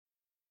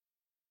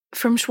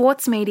From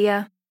Schwartz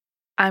Media,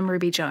 I'm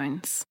Ruby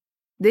Jones.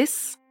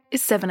 This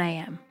is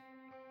 7am.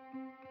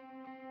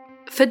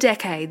 For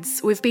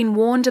decades, we've been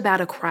warned about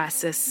a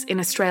crisis in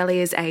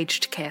Australia's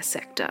aged care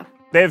sector.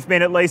 There have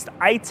been at least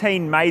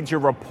 18 major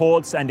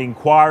reports and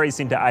inquiries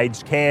into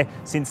aged care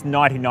since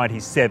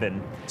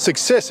 1997.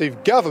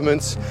 Successive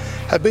governments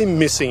have been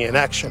missing in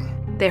action.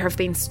 There have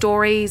been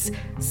stories,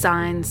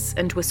 signs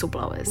and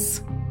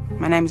whistleblowers.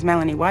 My name's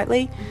Melanie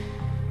Whiteley.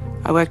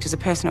 I worked as a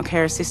personal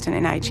care assistant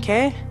in aged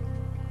care.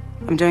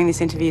 I'm doing this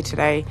interview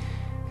today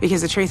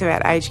because the truth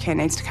about aged care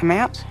needs to come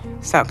out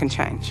so it can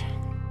change.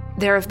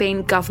 There have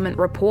been government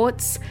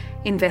reports,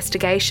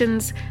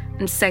 investigations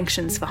and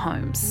sanctions for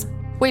homes.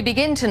 We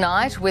begin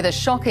tonight with a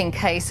shocking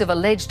case of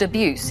alleged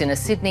abuse in a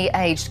Sydney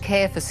aged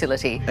care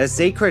facility. A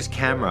secret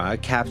camera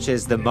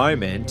captures the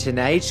moment an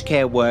aged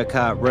care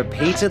worker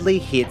repeatedly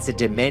hits a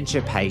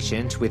dementia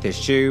patient with a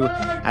shoe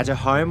at a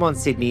home on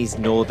Sydney's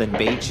northern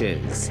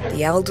beaches.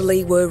 The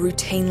elderly were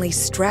routinely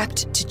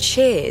strapped to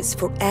chairs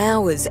for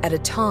hours at a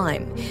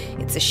time.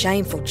 It's a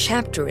shameful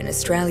chapter in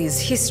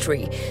Australia's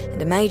history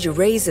and a major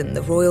reason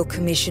the Royal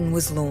Commission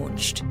was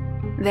launched.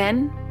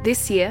 Then,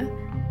 this year,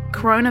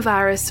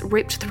 coronavirus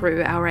ripped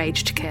through our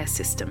aged care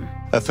system.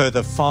 A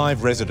further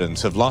 5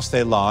 residents have lost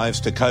their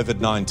lives to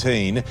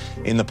COVID-19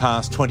 in the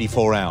past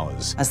 24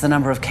 hours. As the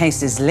number of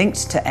cases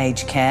linked to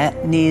aged care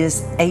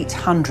nears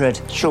 800.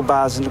 She'll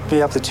bars and it'll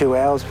be up to 2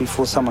 hours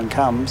before someone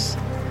comes.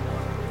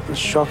 It's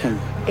shocking.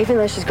 Even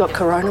though she's got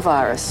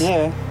coronavirus?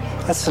 Yeah,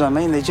 that's what I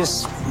mean. They're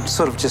just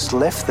sort of just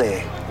left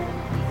there.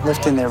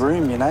 Left in their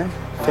room, you know,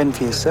 fend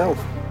for yourself.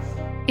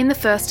 In the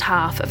first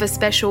half of a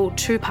special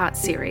 2-part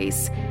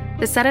series,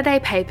 the Saturday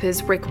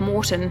paper's Rick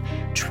Morton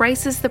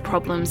traces the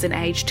problems in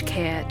aged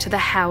care to the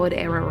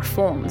Howard-era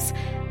reforms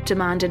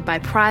demanded by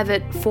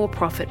private,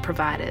 for-profit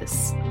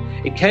providers.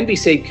 It can be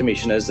said,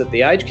 Commissioners, that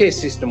the aged care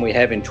system we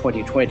have in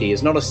 2020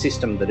 is not a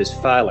system that is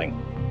failing.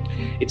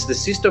 It's the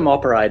system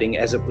operating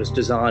as it was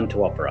designed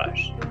to operate.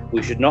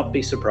 We should not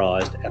be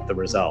surprised at the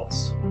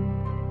results.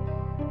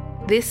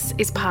 This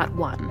is part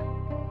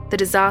 1, the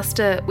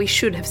disaster we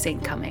should have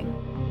seen coming.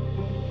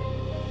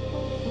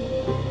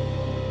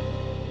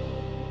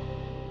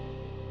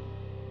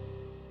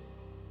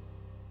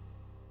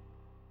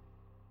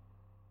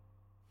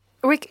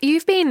 Rick,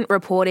 you've been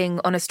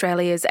reporting on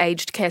Australia's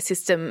aged care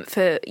system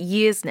for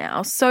years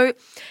now, so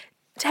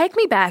take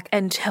me back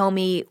and tell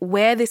me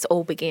where this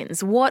all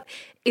begins. What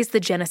is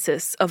the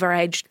genesis of our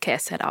aged care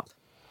setup?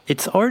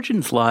 Its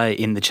origins lie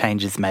in the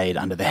changes made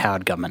under the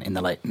Howard government in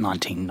the late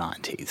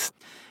 1990s.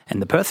 And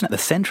the person at the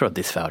centre of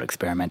this failed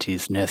experiment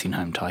is nursing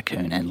home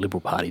tycoon and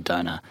Liberal Party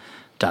donor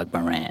Doug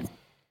Moran.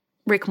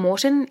 Rick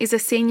Morton is a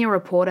senior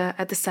reporter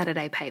at the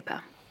Saturday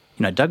paper.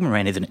 You know, Doug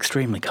Moran is an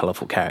extremely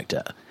colourful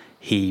character.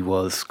 He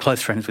was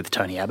close friends with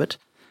Tony Abbott.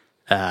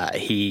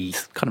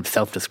 He's kind of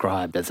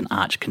self-described as an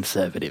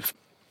arch-conservative.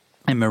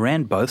 And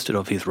Moran boasted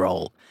of his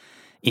role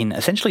in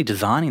essentially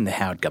designing the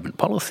Howard government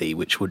policy,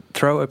 which would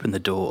throw open the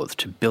doors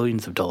to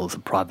billions of dollars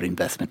of private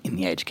investment in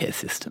the aged care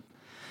system.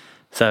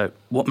 So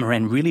what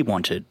Moran really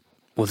wanted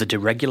was a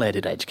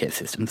deregulated aged care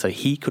system so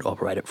he could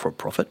operate it for a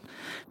profit.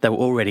 They were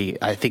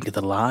already, I think,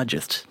 the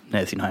largest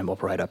nursing home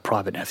operator,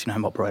 private nursing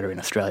home operator in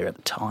Australia at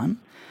the time.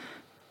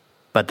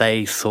 But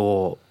they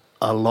saw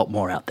a lot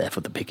more out there for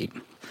the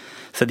picking.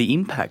 So the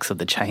impacts of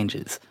the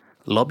changes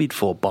lobbied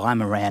for by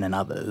Moran and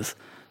others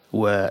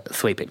were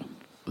sweeping.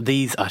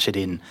 These ushered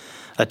in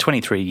a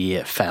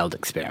 23-year failed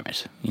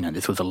experiment. You know,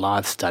 this was a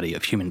live study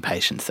of human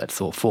patients that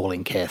saw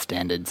falling care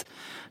standards,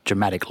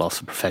 dramatic loss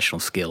of professional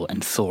skill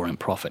and soaring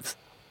profits.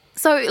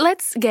 So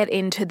let's get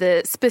into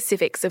the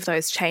specifics of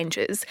those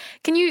changes.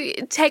 Can you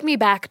take me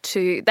back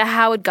to the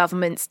Howard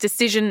government's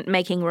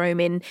decision-making room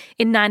in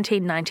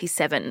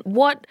 1997?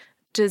 What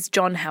does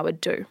John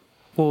Howard do?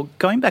 Well,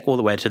 going back all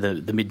the way to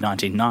the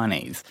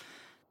mid-1990s,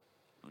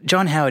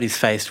 John Howard is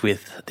faced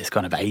with this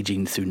kind of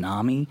ageing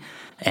tsunami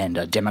and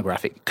a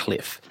demographic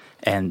cliff.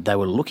 And they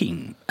were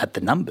looking at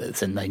the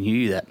numbers and they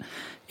knew that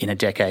in a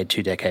decade,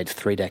 2 decades,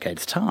 3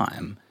 decades'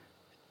 time,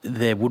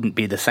 there wouldn't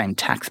be the same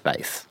tax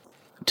base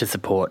to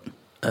support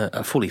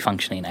a fully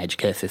functioning aged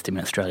care system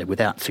in Australia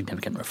without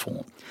significant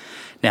reform.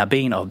 Now,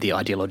 being of the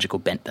ideological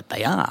bent that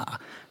they are,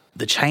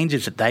 the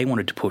changes that they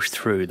wanted to push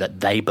through that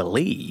they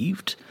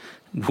believed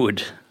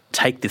would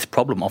take this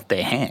problem off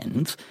their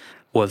hands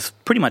was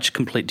pretty much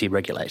complete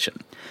deregulation.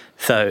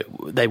 So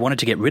they wanted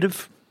to get rid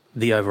of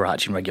the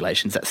overarching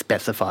regulations that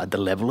specified the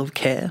level of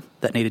care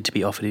that needed to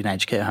be offered in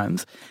aged care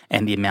homes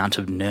and the amount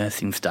of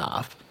nursing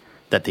staff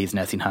that these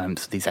nursing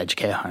homes, these aged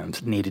care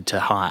homes, needed to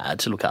hire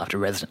to look after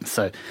residents.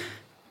 So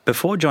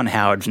before John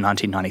Howard's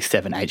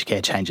 1997 aged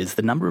care changes,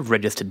 the number of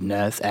registered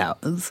nurse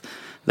hours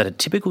that a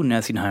typical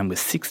nursing home with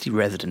 60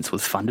 residents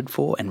was funded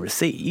for and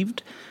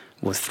received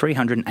was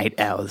 308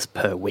 hours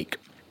per week.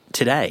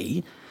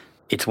 Today,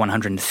 it's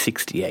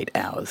 168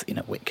 hours in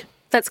a week.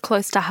 That's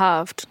close to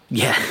halved.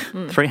 Yeah,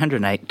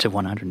 308 to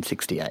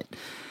 168.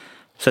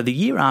 So the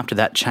year after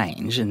that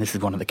change, and this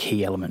is one of the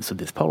key elements of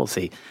this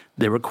policy,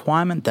 the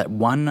requirement that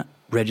one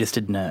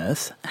registered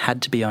nurse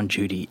had to be on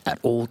duty at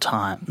all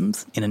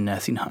times in a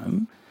nursing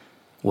home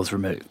was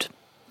removed.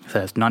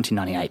 So it's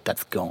 1998,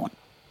 that's gone.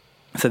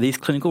 So these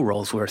clinical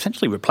roles were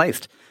essentially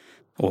replaced,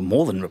 or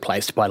more than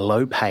replaced, by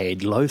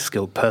low-paid,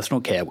 low-skilled personal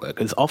care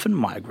workers, often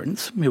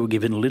migrants, who were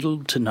given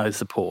little to no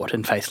support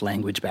and faced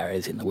language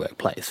barriers in the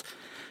workplace.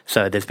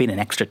 So there's been an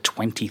extra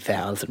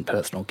 20,000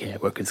 personal care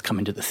workers come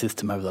into the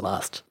system over the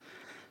last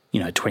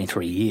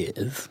 23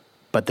 years,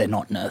 but they're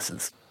not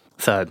nurses.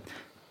 So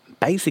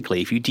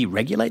basically, if you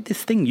deregulate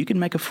this thing, you can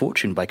make a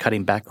fortune by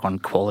cutting back on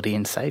quality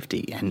and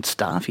safety and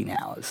staffing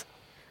hours.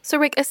 So,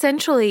 Rick,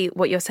 essentially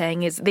what you're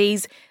saying is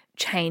these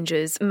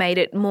changes made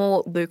it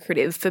more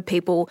lucrative for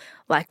people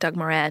like Doug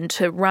Moran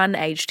to run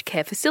aged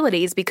care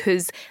facilities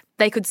because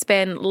they could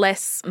spend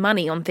less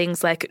money on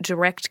things like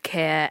direct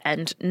care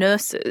and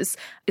nurses.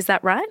 Is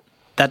that right?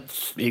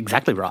 That's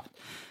exactly right.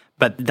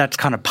 But that's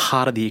kind of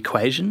part of the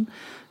equation.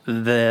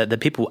 The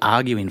people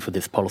arguing for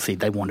this policy,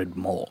 they wanted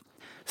more.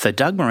 So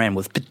Doug Moran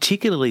was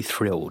particularly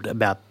thrilled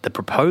about the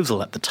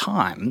proposal at the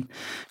time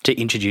to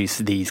introduce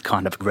these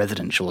kind of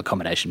residential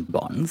accommodation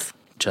bonds,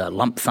 which are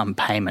lump sum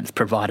payments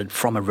provided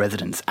from a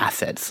resident's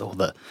assets or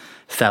the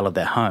sale of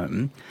their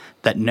home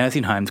that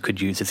nursing homes could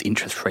use as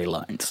interest-free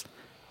loans.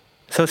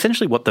 So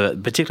essentially what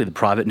particularly the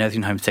private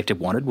nursing home sector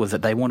wanted was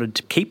that they wanted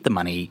to keep the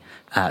money,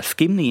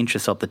 skim the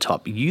interest off the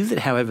top, use it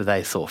however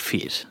they saw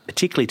fit,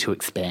 particularly to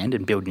expand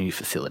and build new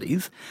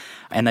facilities.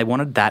 And they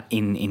wanted that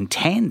in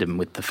tandem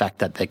with the fact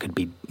that there could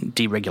be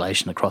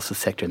deregulation across the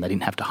sector and they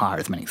didn't have to hire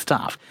as many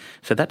staff.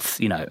 So that's,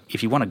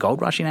 if you want a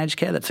gold rush in aged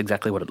care, that's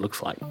exactly what it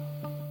looks like.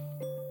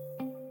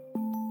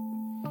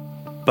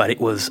 But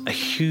it was a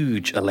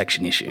huge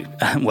election issue.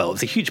 Well, it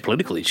was a huge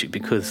political issue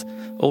because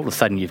all of a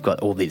sudden you've got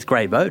all these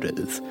grey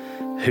voters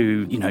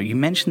who, you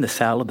mentioned the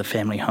sale of the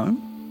family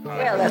home.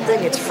 Well, I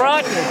think it's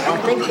frightening,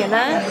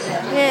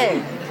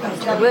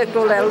 Yeah. We worked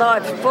all our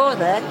lives for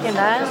that,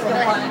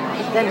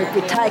 Then it'd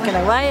be taken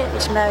away,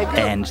 it's no good.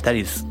 And that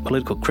is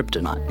political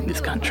kryptonite in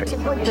this country. It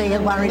would be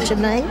a worry to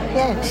me,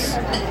 yes.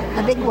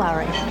 A big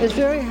worry. It's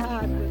very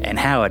hard. And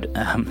Howard,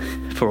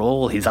 for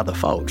all his other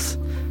faults,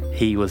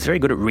 he was very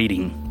good at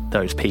reading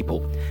those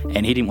people,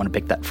 and he didn't want to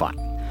pick that fight.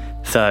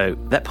 So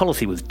that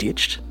policy was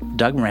ditched.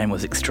 Doug Moran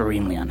was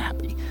extremely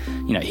unhappy.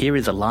 Here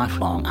is a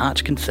lifelong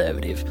arch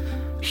conservative,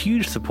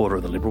 huge supporter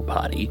of the Liberal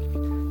Party,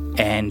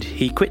 and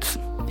he quits.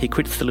 He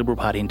quits the Liberal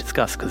Party in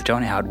disgust because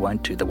John Howard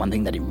won't do the one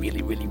thing that he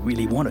really, really,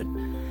 really wanted.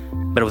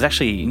 But it was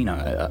actually,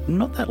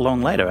 not that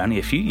long later, only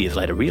a few years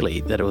later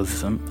really, that it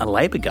was a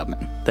Labor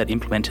government that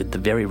implemented the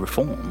very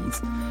reforms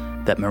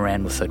that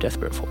Moran was so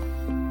desperate for.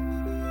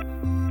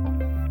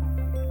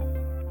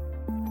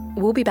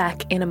 We'll be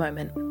back in a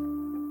moment.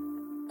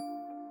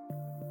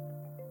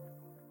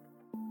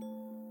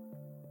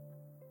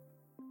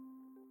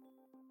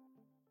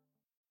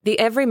 The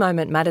Every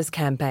Moment Matters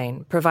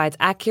campaign provides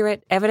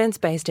accurate,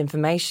 evidence-based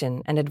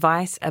information and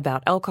advice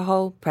about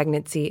alcohol,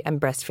 pregnancy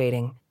and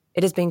breastfeeding.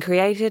 It has been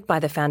created by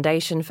the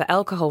Foundation for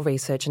Alcohol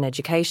Research and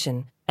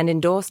Education and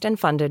endorsed and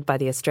funded by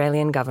the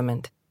Australian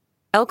Government.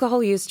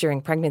 Alcohol use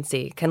during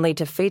pregnancy can lead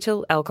to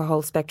fetal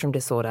alcohol spectrum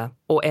disorder,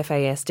 or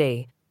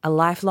FASD, a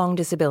lifelong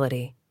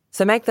disability.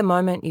 So make the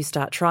moment you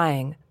start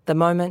trying the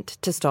moment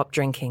to stop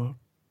drinking.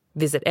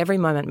 Visit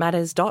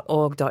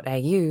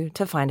everymomentmatters.org.au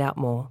to find out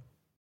more.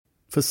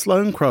 For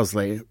Sloane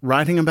Crosley,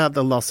 writing about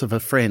the loss of a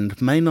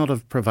friend may not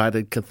have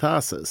provided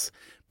catharsis,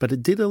 but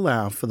it did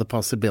allow for the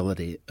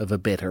possibility of a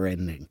better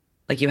ending.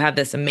 Like you have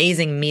this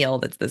amazing meal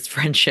that's this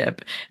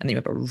friendship, and then you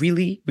have a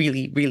really,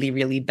 really, really,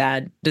 really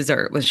bad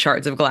dessert with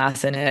shards of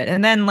glass in it.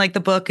 And then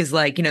the book is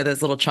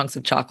those little chunks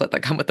of chocolate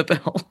that come with the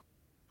bill.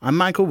 I'm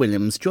Michael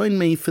Williams. Join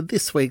me for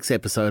this week's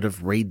episode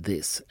of Read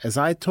This as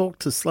I talk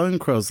to Sloane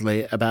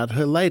Crosley about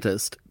her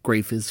latest,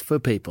 Grief is for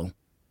People.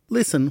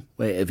 Listen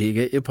wherever you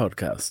get your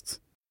podcasts.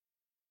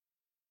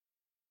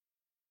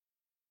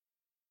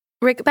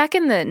 Rick, back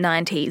in the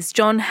 90s,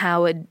 John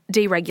Howard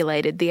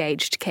deregulated the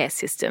aged care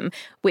system,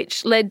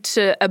 which led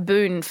to a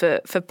boon for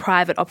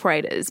private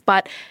operators,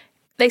 but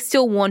they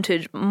still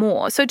wanted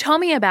more. So tell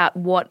me about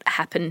what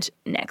happened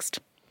next.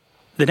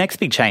 The next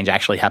big change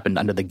actually happened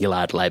under the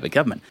Gillard Labor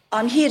government.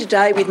 I'm here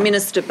today with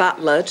Minister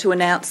Butler to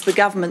announce the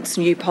government's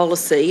new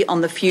policy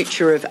on the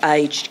future of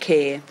aged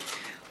care.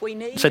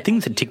 So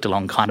things had ticked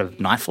along kind of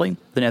nicely,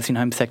 the nursing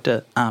home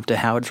sector, after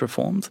Howard's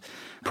reforms.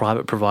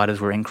 Private providers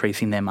were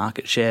increasing their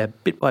market share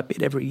bit by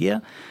bit every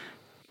year.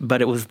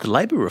 But it was the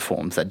Labor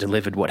reforms that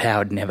delivered what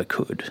Howard never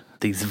could,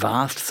 these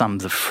vast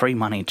sums of free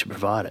money to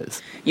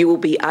providers. You will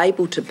be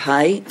able to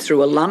pay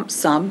through a lump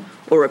sum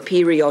or a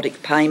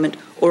periodic payment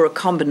or a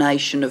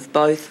combination of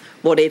both,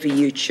 whatever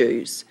you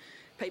choose.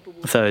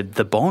 So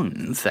the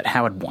bonds that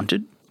Howard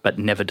wanted but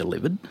never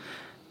delivered,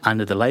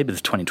 under the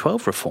Labor's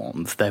 2012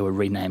 reforms, they were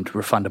renamed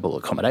refundable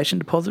accommodation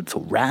deposits,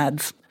 or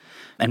RADs,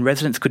 and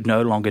residents could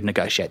no longer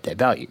negotiate their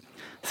value.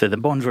 So the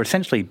bonds were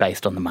essentially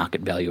based on the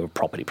market value of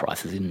property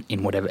prices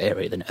in whatever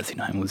area the nursing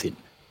home was in.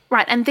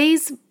 Right, and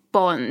these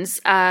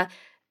bonds are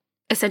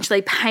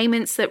essentially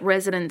payments that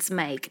residents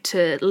make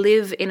to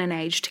live in an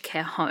aged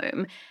care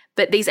home,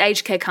 but these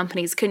aged care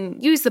companies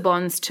can use the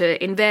bonds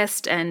to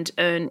invest and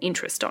earn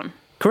interest on.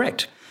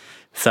 Correct.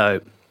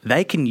 So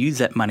they can use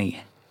that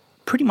money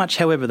pretty much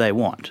however they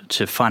want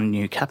to fund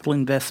new capital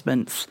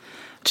investments,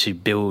 to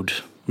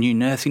build new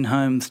nursing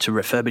homes, to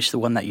refurbish the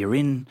one that you're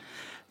in.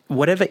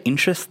 Whatever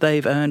interest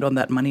they've earned on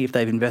that money, if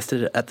they've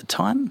invested it at the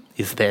time,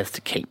 is theirs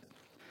to keep.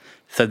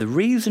 So the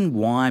reason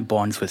why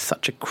bonds were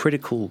such a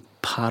critical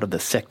part of the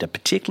sector,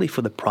 particularly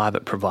for the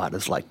private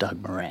providers like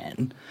Doug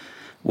Moran,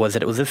 was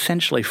that it was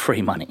essentially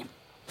free money.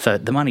 So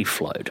the money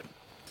flowed.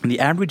 And the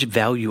average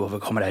value of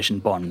accommodation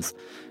bonds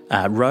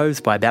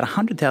rose by about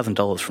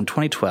 $100,000 from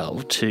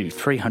 2012 to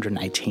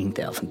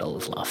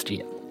 $318,000 last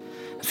year.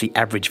 That's the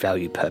average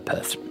value per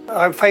person.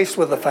 I'm faced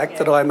with the fact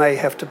that I may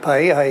have to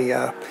pay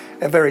a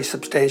very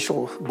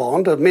substantial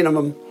bond, a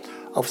minimum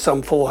of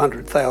some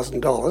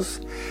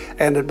 $400,000,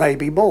 and it may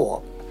be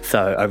more.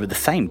 So over the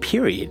same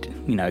period,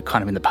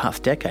 kind of in the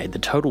past decade, the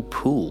total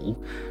pool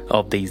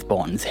of these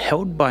bonds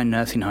held by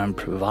nursing home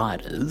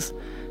providers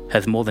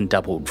has more than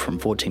doubled from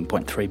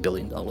 $14.3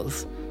 billion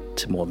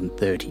to more than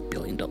 $30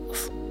 billion.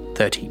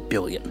 $30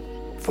 billion.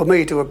 For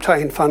me to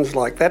obtain funds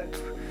like that,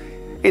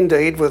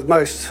 indeed, with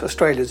most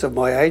Australians of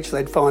my age,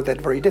 they'd find that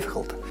very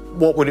difficult.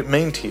 What would it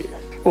mean to you?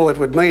 Well, it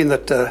would mean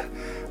that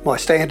my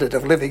standard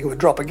of living would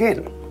drop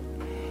again.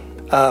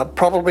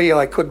 Probably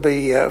I could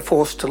be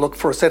forced to look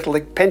for a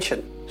Centrelink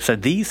pension. So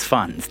these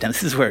funds, now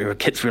this is where it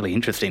gets really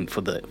interesting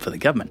for the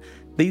government,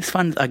 these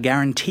funds are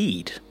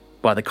guaranteed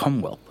by the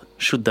Commonwealth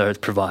should those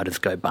providers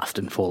go bust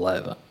and fall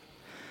over.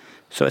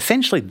 So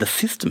essentially the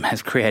system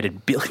has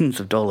created billions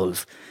of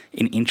dollars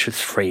in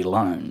interest-free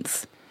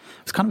loans.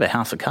 It's kind of a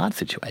house of cards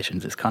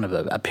situation. It's kind of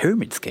a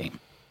pyramid scheme.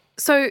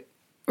 So,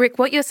 Rick,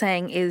 what you're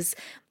saying is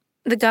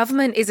the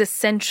government is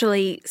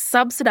essentially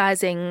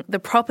subsidising the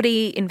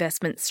property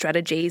investment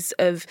strategies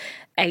of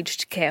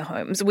aged care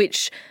homes,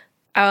 which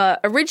are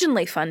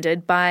originally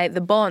funded by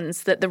the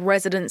bonds that the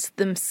residents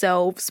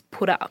themselves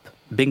put up.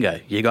 Bingo,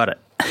 you got it.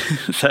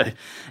 So,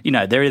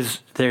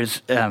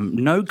 there's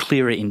no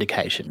clearer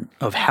indication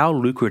of how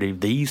lucrative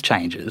these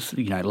changes,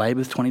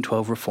 Labor's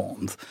 2012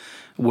 reforms,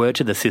 were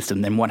to the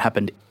system than what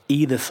happened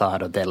either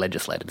side of their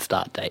legislated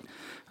start date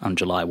on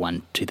July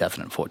 1,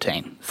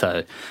 2014.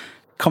 So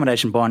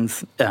accommodation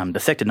bonds, the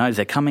sector knows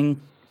they're coming.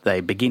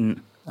 They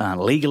begin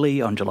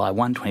legally on July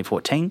 1,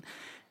 2014.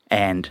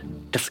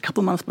 And just a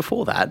couple of months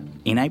before that,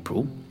 in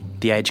April,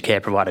 the aged care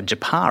provider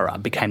Japara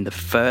became the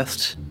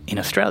first in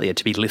Australia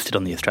to be listed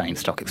on the Australian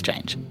Stock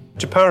Exchange.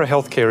 Japara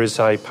Healthcare is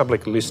a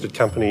publicly listed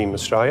company in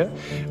Australia.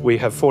 We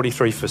have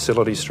 43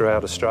 facilities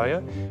throughout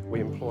Australia.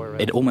 We employ...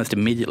 It almost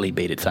immediately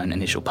beat its own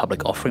initial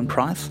public offering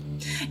price.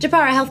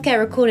 Japara Healthcare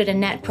recorded a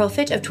net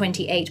profit of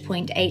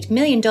 $28.8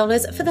 million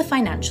for the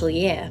financial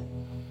year.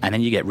 And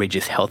then you get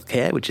Regis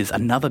Healthcare, which is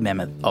another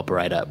mammoth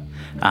operator.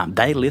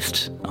 They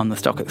list on the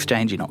stock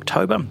exchange in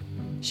October.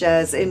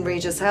 Shares in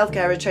Regis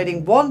Healthcare are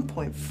trading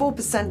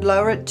 1.4%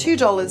 lower at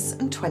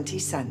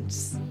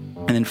 $2.20.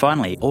 And then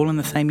finally, all in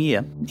the same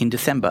year, in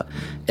December,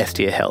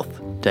 Estia Health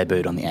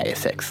debuted on the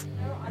ASX.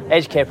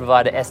 Aged care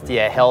provider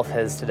Estia Health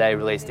has today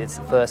released its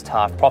first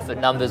half profit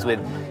numbers with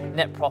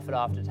net profit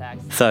after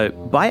tax. So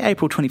by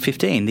April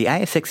 2015, the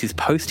ASX is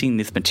posting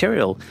this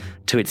material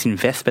to its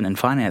investment and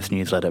finance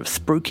newsletter,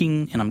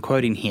 spruiking, and I'm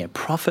quoting here,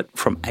 profit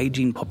from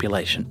ageing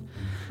population.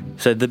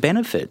 So the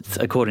benefits,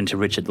 according to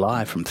Richard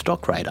Lai from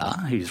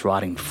StockRadar, who's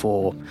writing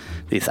for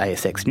this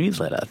ASX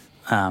newsletter,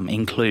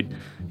 include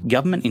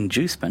government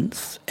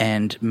inducements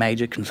and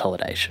major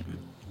consolidation.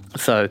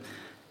 So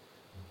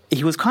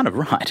he was kind of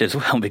right as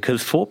well,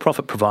 because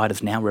for-profit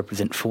providers now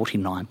represent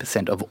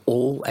 49% of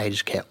all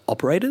aged care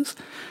operators.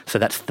 So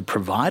that's the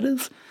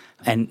providers.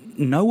 And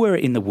nowhere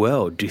in the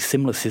world do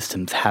similar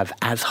systems have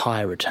as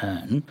high a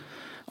return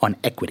on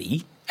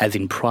equity as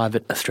in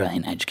private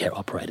Australian aged care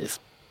operators.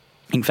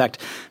 In fact,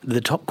 the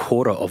top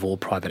quarter of all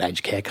private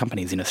aged care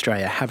companies in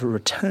Australia have a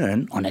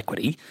return on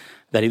equity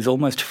that is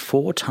almost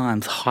 4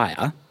 times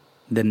higher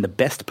than the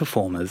best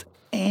performers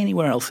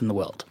anywhere else in the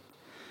world.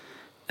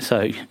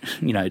 So,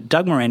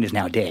 Doug Moran is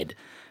now dead,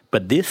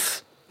 but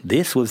this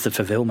was the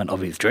fulfilment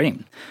of his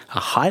dream, a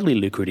highly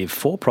lucrative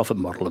for-profit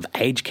model of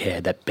aged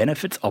care that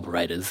benefits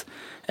operators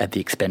at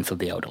the expense of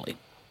the elderly.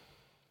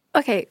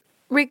 Okay,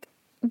 Rick,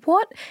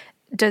 what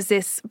does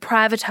this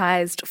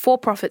privatised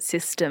for-profit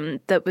system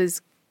that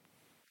was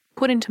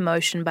put into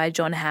motion by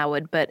John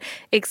Howard but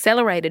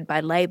accelerated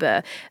by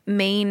Labor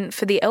mean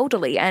for the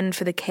elderly and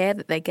for the care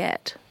that they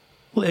get?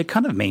 Well, it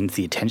kind of means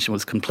the attention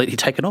was completely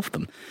taken off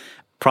them.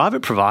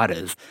 Private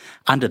providers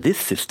under this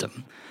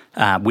system,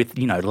 with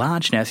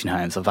large nursing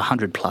homes of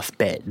 100+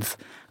 beds,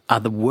 are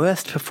the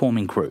worst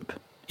performing group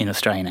in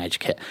Australian aged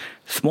care.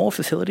 Small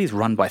facilities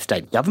run by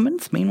state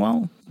governments,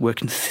 meanwhile, were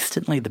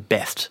consistently the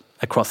best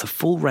across a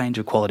full range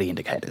of quality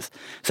indicators.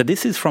 So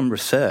this is from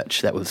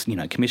research that was,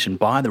 commissioned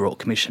by the Royal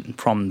Commission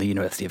from the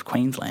University of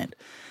Queensland.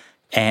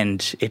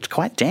 And it's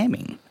quite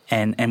damning.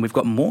 And we've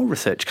got more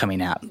research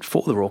coming out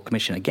for the Royal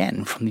Commission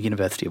again from the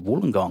University of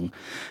Wollongong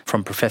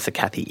from Professor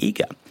Kathy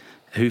Eager.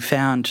 who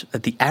found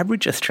that the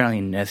average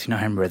Australian nursing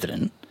home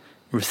resident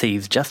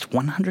receives just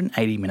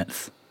 180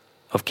 minutes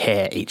of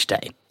care each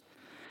day.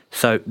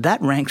 So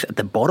that ranks at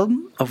the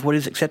bottom of what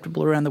is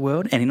acceptable around the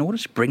world, and in order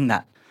to bring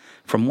that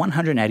from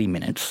 180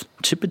 minutes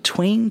to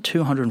between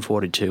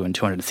 242 and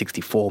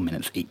 264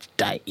 minutes each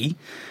day,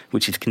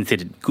 which is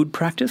considered good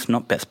practice,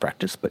 not best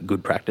practice, but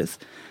good practice,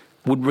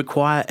 would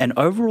require an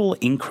overall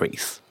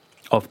increase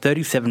of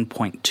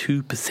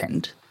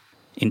 37.2%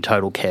 in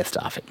total care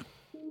staffing.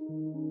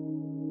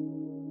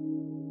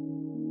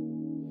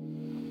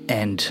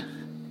 And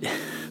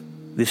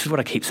this is what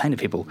I keep saying to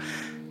people.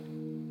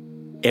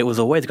 It was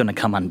always going to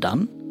come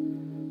undone.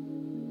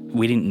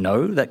 We didn't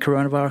know that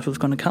coronavirus was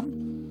going to come.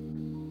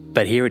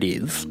 But here it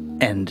is.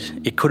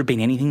 And it could have been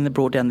anything that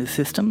brought down this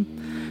system.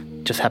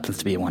 It just happens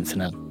to be a once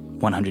in a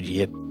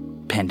 100-year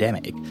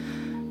pandemic.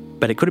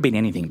 But it could have been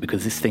anything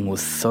because this thing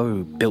was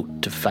so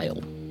built to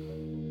fail.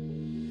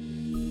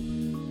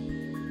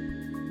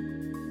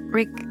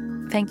 Rick,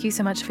 thank you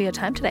so much for your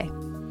time today.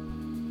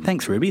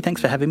 Thanks, Ruby.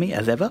 Thanks for having me,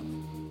 as ever.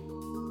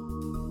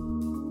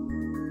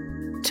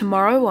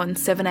 Tomorrow on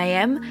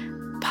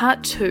 7am,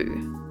 Part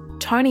 2,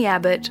 Tony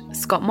Abbott,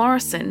 Scott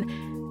Morrison,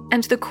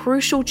 and the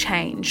crucial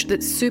change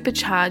that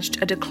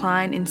supercharged a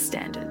decline in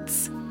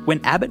standards. When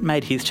Abbott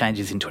made his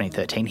changes in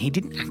 2013, he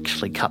didn't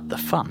actually cut the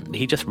fund.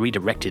 He just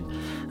redirected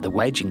the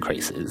wage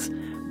increases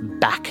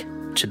back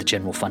to the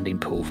general funding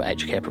pool for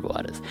aged care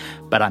providers.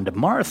 But under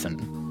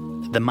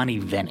Morrison, the money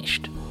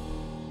vanished.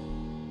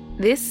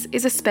 This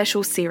is a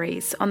special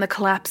series on the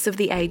collapse of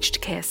the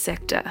aged care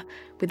sector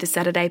with the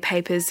Saturday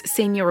paper's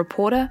senior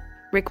reporter,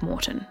 Rick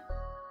Morton.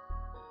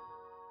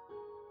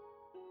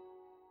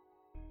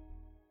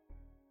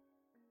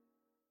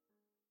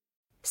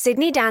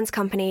 Sydney Dance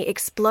Company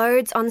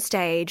explodes on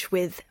stage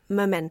with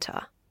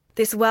Momenta.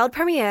 This world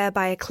premiere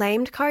by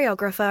acclaimed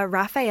choreographer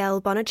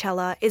Raffaele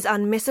Bonacella is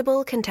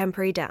unmissable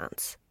contemporary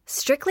dance.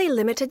 Strictly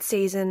limited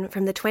season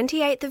from the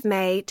 28th of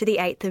May to the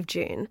 8th of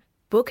June.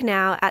 Book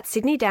now at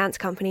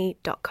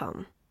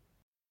sydneydancecompany.com.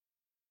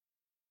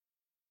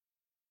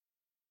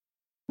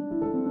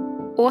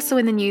 Also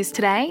in the news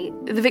today,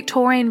 the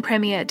Victorian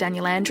Premier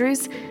Daniel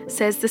Andrews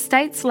says the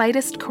state's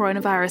latest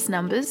coronavirus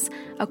numbers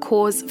are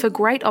cause for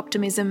great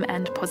optimism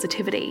and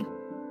positivity.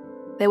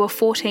 There were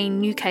 14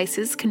 new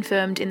cases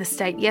confirmed in the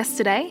state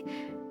yesterday.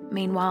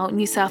 Meanwhile,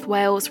 New South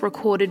Wales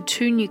recorded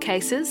 2 new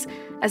cases,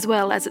 as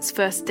well as its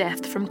first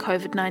death from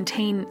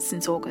COVID-19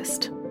 since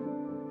August.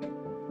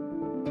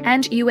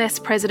 And US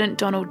President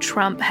Donald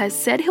Trump has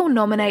said he'll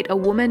nominate a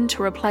woman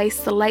to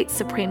replace the late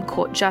Supreme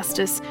Court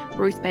Justice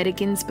Ruth Bader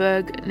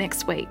Ginsburg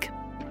next week.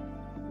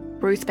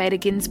 Ruth Bader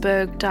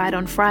Ginsburg died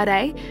on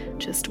Friday,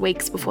 just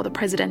weeks before the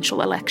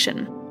presidential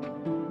election.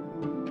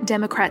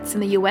 Democrats in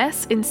the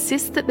US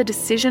insist that the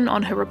decision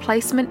on her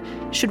replacement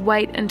should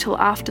wait until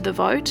after the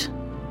vote.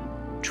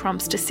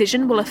 Trump's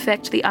decision will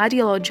affect the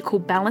ideological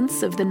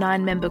balance of the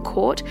 9-member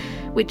court,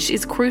 which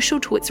is crucial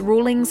to its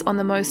rulings on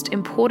the most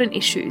important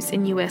issues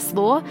in US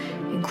law,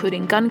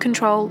 including gun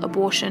control,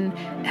 abortion,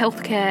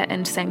 healthcare,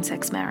 and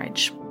same-sex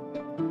marriage.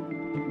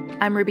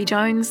 I'm Ruby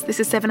Jones. This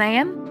is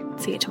 7am.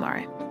 See you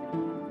tomorrow.